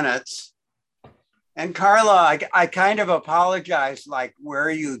 10 minutes. And Carla, I kind of apologize, like where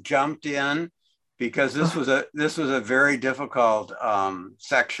you jumped in, because this was a very difficult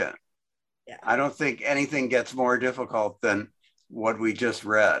section. Yeah. I don't think anything gets more difficult than what we just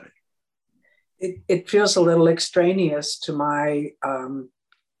read. It feels a little extraneous to my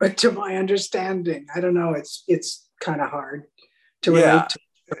understanding. I don't know. It's kind of hard to relate to.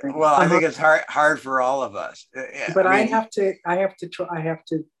 Well, I think it's hard for all of us. But I have to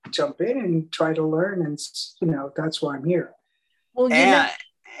jump in and try to learn, and that's why I'm here. Well,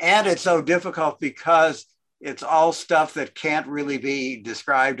 and it's so difficult because it's all stuff that can't really be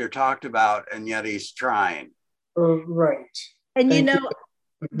described or talked about, and yet he's trying. Right. And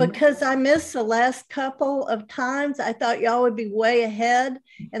because I missed the last couple of times, I thought y'all would be way ahead.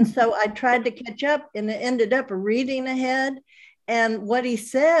 And so I tried to catch up and it ended up reading ahead. And what he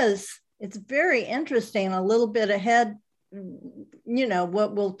says, it's very interesting, a little bit ahead,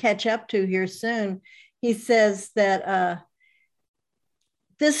 what we'll catch up to here soon. He says that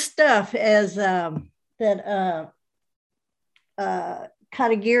this stuff that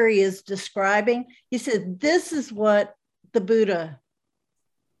Katagiri is describing, he said, this is what the Buddha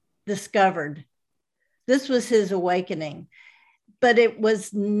discovered. This was his awakening. But it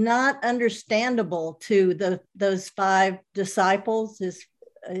was not understandable to those 5 disciples,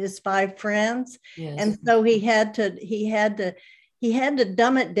 his 5 friends. Yes. And so he had to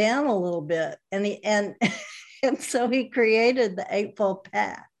dumb it down a little bit. And so he created the Eightfold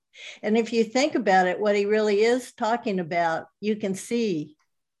Path. And if you think about it, what he really is talking about, you can see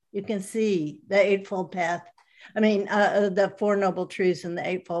the Eightfold Path. I mean, the Four Noble Truths and the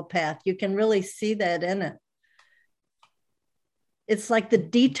Eightfold Path. You can really see that in it. It's like the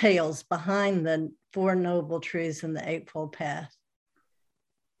details behind the Four Noble Truths and the Eightfold Path.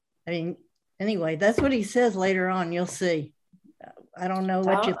 I mean, anyway, that's what he says later on. You'll see. I don't know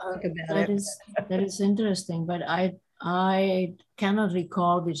what you think about it. That is interesting, but I cannot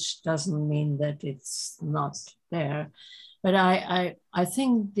recall, which doesn't mean that it's not there. But I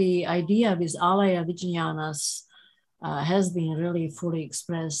think the idea with Alaya Vijnanas has been really fully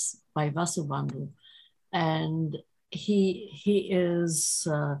expressed by Vasubandhu. And he is,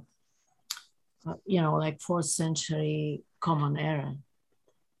 like 4th century Common Era.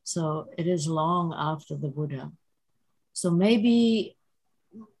 So it is long after the Buddha. So maybe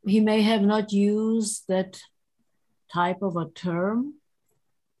he may have not used that type of a term,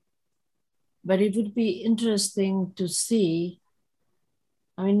 but it would be interesting to see.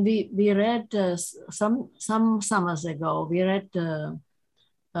 I mean, we read some summers ago, we read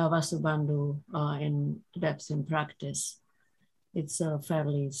Vasubandhu in Depths in Practice. It's a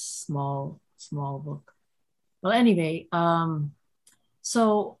fairly small book. Well, anyway,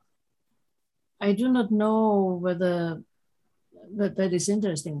 so I do not know whether that is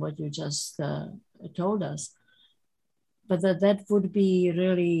interesting what you just told us, but that would be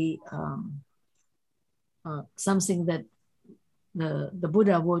really something that the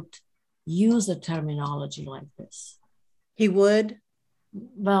Buddha would use a terminology like this. He would?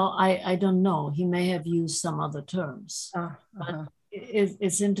 Well, I don't know. He may have used some other terms. But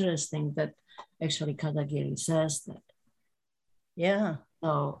it's interesting that actually Katagiri says that. Yeah.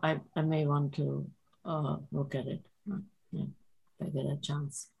 So I may want to look at it. Yeah, if I get a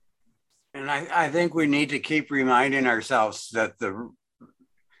chance. And I think we need to keep reminding ourselves that the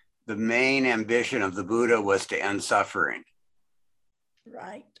main ambition of the Buddha was to end suffering.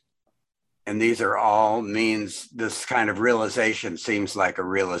 Right. And these are all means, this kind of realization seems like a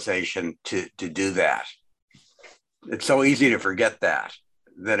realization to do that. It's so easy to forget that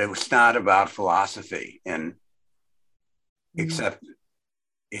it was not about philosophy, and except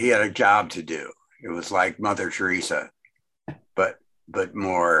he had a job to do. It was like Mother Teresa, but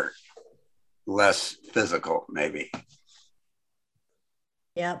less physical, maybe.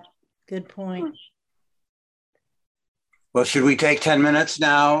 Yep, good point. Well, should we take 10 minutes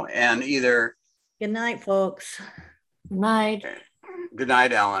now and either... Good night, folks. Good night. Good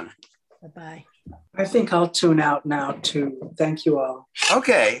night, Ellen. Bye-bye. I think I'll tune out now too. Thank you all.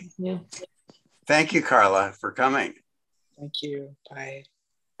 Okay. Yeah. Thank you, Carla, for coming. Thank you. Bye.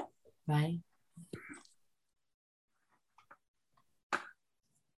 Bye.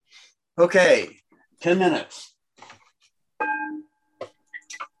 Okay, 10 minutes.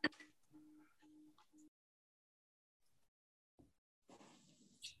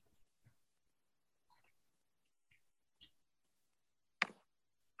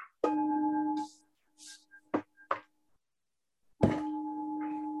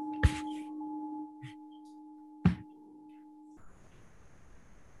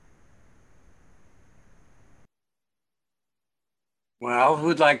 Well,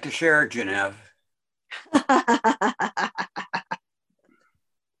 who'd like to share, Genevieve?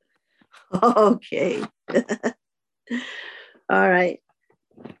 Okay. All right.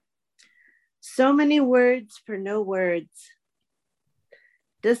 So many words for no words.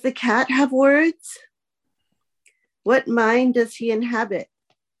 Does the cat have words? What mind does he inhabit?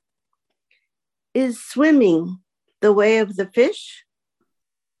 Is swimming the way of the fish?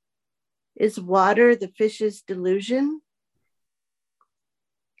 Is water the fish's delusion?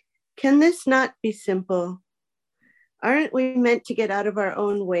 Can this not be simple? Aren't we meant to get out of our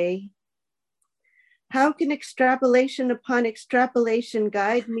own way? How can extrapolation upon extrapolation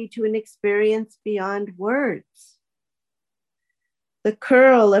guide me to an experience beyond words? The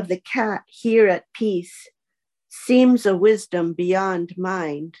curl of the cat here at peace seems a wisdom beyond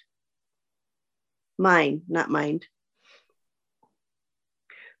mind. Mine, not mind.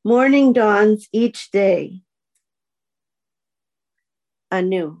 Morning dawns each day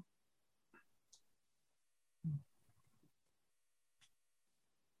anew.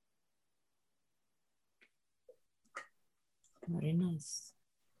 Very nice.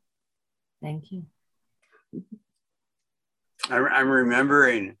 Thank you. I'm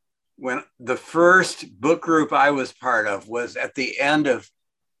remembering when the first book group I was part of was at the end of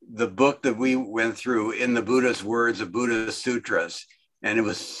the book that we went through in the Buddha's words, the Buddha's sutras. And it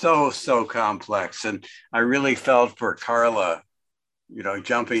was so complex. And I really felt for Carla, you know,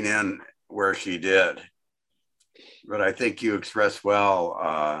 jumping in where she did. But I think you expressed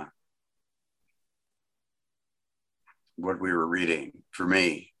well what we were reading for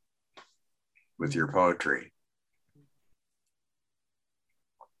me with your poetry.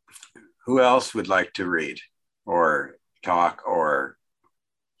 Who else would like to read or talk or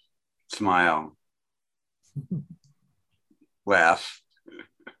smile, laugh?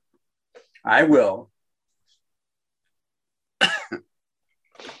 I will.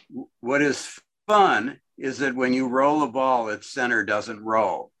 What is fun is that when you roll a ball, its center doesn't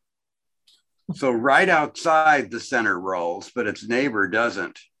roll. So right outside the center rolls, but its neighbor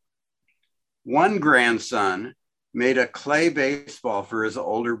doesn't. One grandson made a clay baseball for his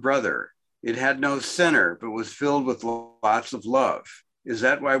older brother. It had no center, but was filled with lots of love. Is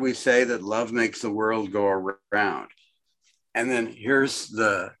that why we say that love makes the world go around? And then here's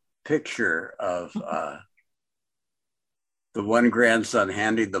the picture of the one grandson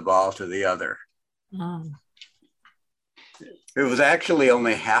handing the ball to the other. It was actually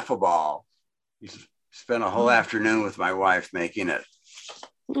only half a ball. He spent a whole afternoon with my wife making it.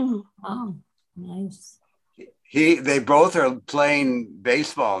 Oh, nice. They both are playing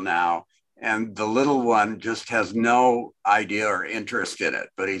baseball now, and the little one just has no idea or interest in it,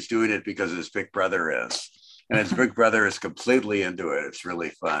 but he's doing it because his big brother is. And his big brother is completely into it. It's really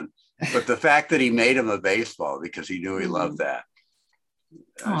fun. But the fact that he made him a baseball because he knew he loved that,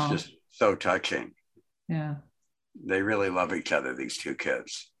 it's just so touching. Yeah. They really love each other, these two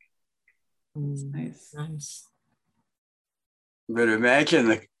kids. Nice. Nice. But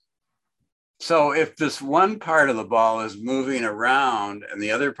imagine so if this one part of the ball is moving around and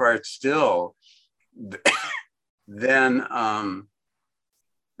the other part still, then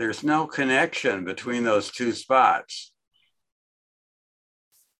there's no connection between those two spots.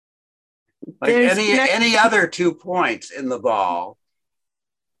 Like any other 2 points in the ball,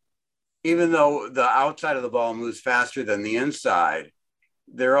 even though the outside of the ball moves faster than the inside,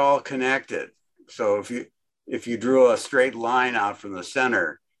 they're all connected. So if you drew a straight line out from the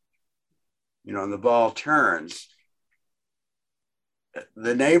center, you know, and the ball turns,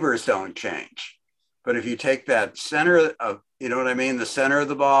 the neighbors don't change. But if you take that center of, you know what I mean, the center of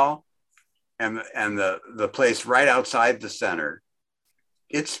the ball and the place right outside the center,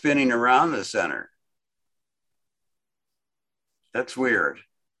 it's spinning around the center. That's weird.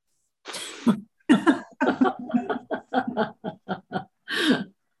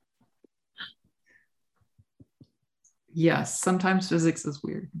 Yes, sometimes physics is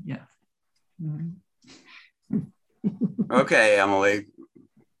weird. Yeah. Okay, Emily,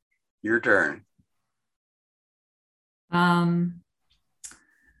 your turn. I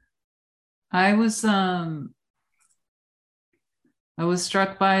was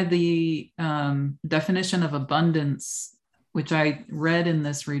struck by the definition of abundance, which I read in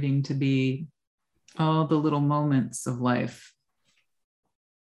this reading to be all the little moments of life,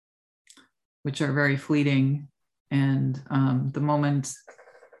 which are very fleeting. And the moment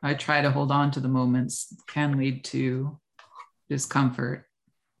I try to hold on to the moments can lead to discomfort.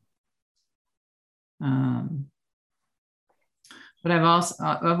 But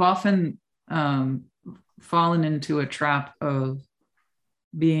I've often fallen into a trap of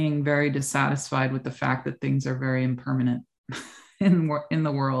being very dissatisfied with the fact that things are very impermanent in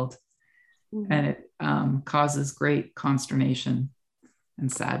the world. Mm-hmm. And it causes great consternation and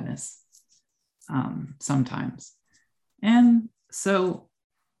sadness sometimes. And so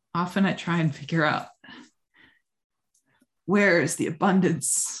often I try and figure out, where is the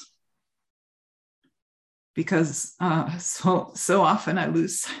abundance? Because so often I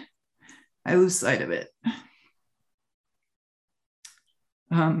lose sight of it.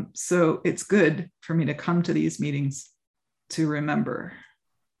 So it's good for me to come to these meetings to remember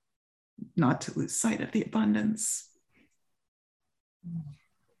not to lose sight of the abundance.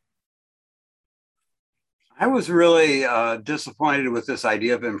 I was really disappointed with this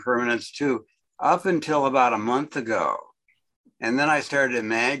idea of impermanence too, up until about a month ago. And then I started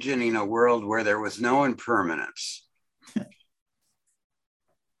imagining a world where there was no impermanence.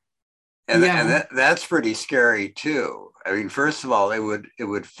 And that's pretty scary too. I mean, first of all, it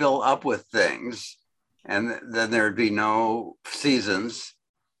would fill up with things, and then there'd be no seasons,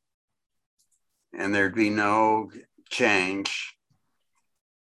 and there'd be no change.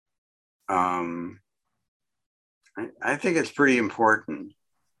 I think it's pretty important.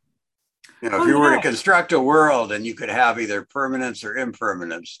 You know, if you were to construct a world and you could have either permanence or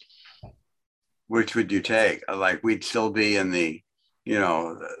impermanence, which would you take? Like we'd still be in the, you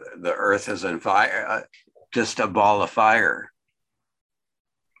know, the earth is on fire, just a ball of fire.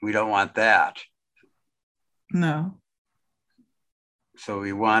 We don't want that. No. So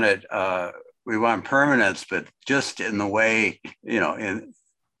we want it, we want permanence, but just in the way, you know,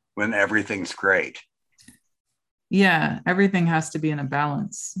 when everything's great. Yeah, everything has to be in a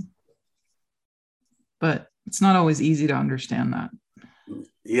balance. But it's not always easy to understand that.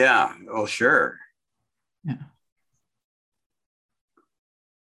 Yeah, well, sure. Yeah.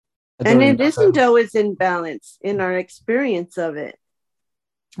 And it isn't always in balance in our experience of it.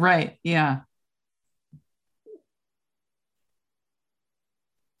 Right, yeah.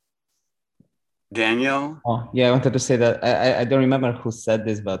 Daniel? Oh, yeah, I wanted to say that I don't remember who said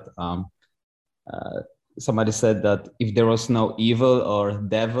this, but somebody said that if there was no evil or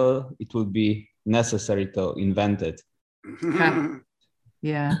devil, it would be necessary to invent it.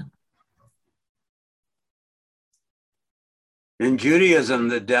 Yeah. In Judaism,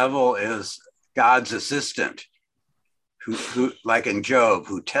 the devil is God's assistant, who like in Job,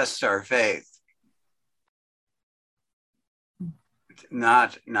 who tests our faith.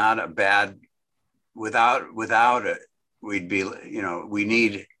 Not a bad. Without it, we'd be, you know, we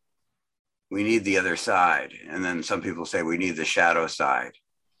need the other side. And then some people say we need the shadow side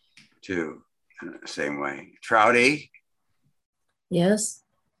too, in the same way. Trouty? Yes.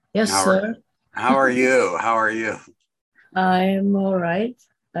 Yes, sir. How are you? How are you? I'm all right,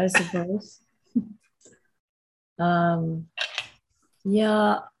 I suppose.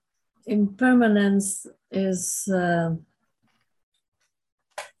 Yeah, impermanence is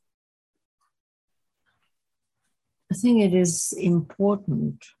I think it is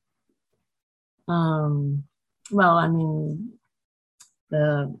important. Well, I mean,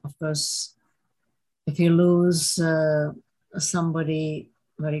 of course, if you lose somebody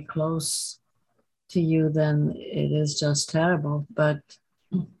very close to you, then it is just terrible. But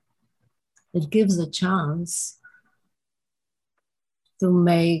it gives a chance to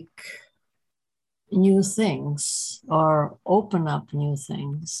make new things or open up new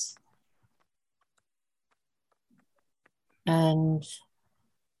things. And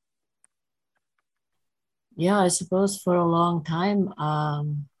yeah, I suppose for a long time,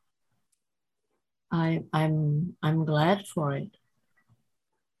 I'm glad for it.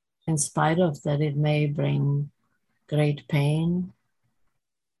 In spite of that, it may bring great pain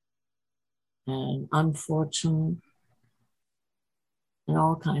and unfortune and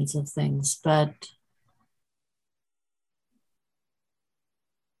all kinds of things, but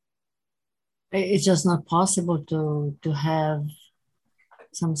it's just not possible to have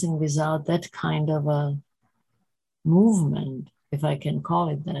something without that kind of a movement, if I can call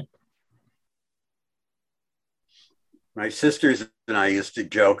it that. My sisters and I used to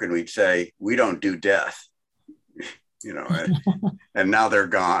joke and we'd say, we don't do death, you know, and now they're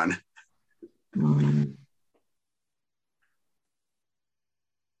gone. Mm.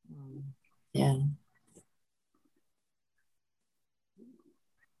 Yeah.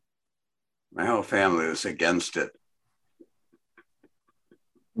 My whole family was against it.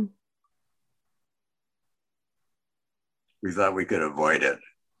 We thought we could avoid it.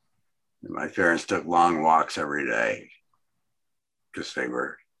 And my parents took long walks every day because they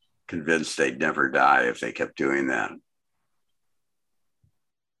were convinced they'd never die if they kept doing that.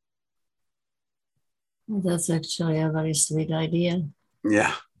 That's actually a very sweet idea.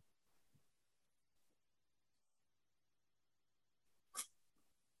 Yeah.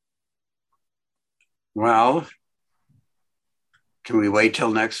 Well, can we wait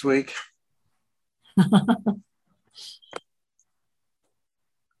till next week?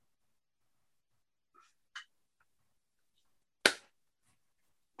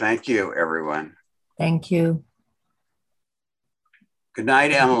 Thank you, everyone. Thank you. Good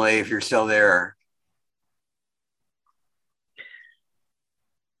night, Emily, if you're still there.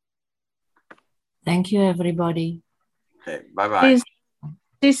 Thank you, everybody. Okay, bye-bye.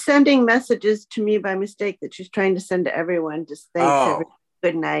 She's sending messages to me by mistake that she's trying to send to everyone. Just thanks, everyone.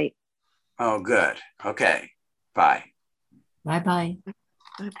 Good night. Oh, good. Okay, bye. Bye-bye.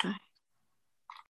 Bye-bye.